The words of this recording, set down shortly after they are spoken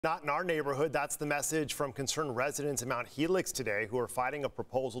Not in our neighborhood. That's the message from concerned residents in Mount Helix today who are fighting a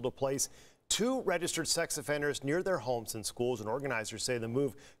proposal to place 2 registered sex offenders near their homes and schools. And organizers say the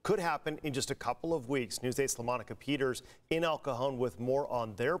move could happen in just a couple of weeks. News 8's LaMonica Peters in El Cajon with more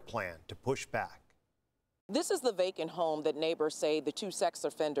on their plan to push back. This is the vacant home that neighbors say the 2 sex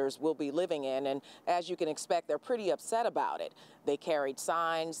offenders will be living in, and as you can expect, they're pretty upset about it. They carried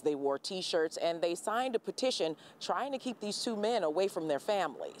signs, they wore T-shirts, and they signed a petition trying to keep these 2 men away from their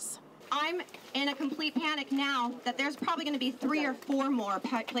families. I'm in a complete panic now that there's probably going to be 3 or 4 more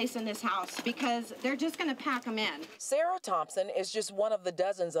placed in this house because they're just going to pack them in. Sarah Thompson is just one of the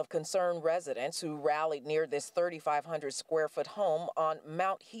dozens of concerned residents who rallied near this 3,500 square foot home on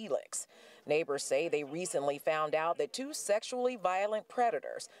Mount Helix. Neighbors say they recently found out that 2 sexually violent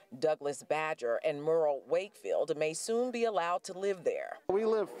predators, Douglas Badger and Merle Wakefield, may soon be allowed to live there. We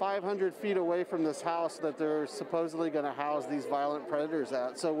live 500 feet away from this house that they're supposedly going to house these violent predators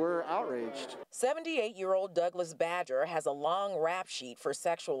at, so we're outraged. 78-year-old Douglas Badger has a long rap sheet for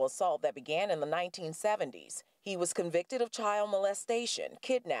sexual assault that began in the 1970s. He was convicted of child molestation,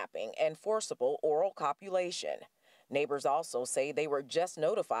 kidnapping, and forcible oral copulation. Neighbors also say they were just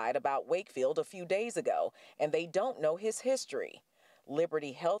notified about Wakefield a few days ago, and they don't know his history.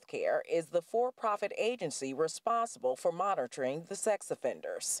 Liberty Healthcare is the for-profit agency responsible for monitoring the sex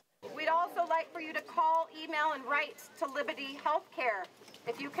offenders. We'd also like for you to call, email, and write to Liberty Healthcare.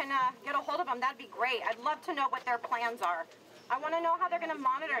 If you can get a hold of them, that'd be great. I'd love to know what their plans are. I want to know how they're going to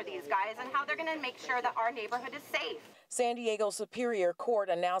monitor these guys and how they're going to make sure that our neighborhood is safe. San Diego Superior Court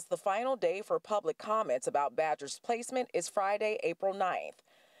announced the final day for public comments about Badger's placement is Friday, April 9th.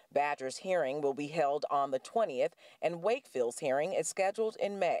 Badger's hearing will be held on the 20th, and Wakefield's hearing is scheduled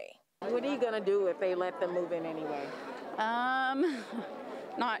in May. What are you going to do if they let them move in anyway?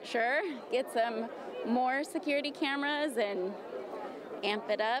 Not sure. Get some more security cameras and amp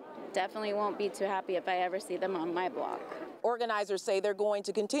it up. Definitely won't be too happy if I ever see them on my block. Organizers say they're going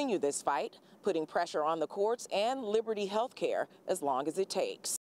to continue this fight, putting pressure on the courts and Liberty Healthcare as long as it takes.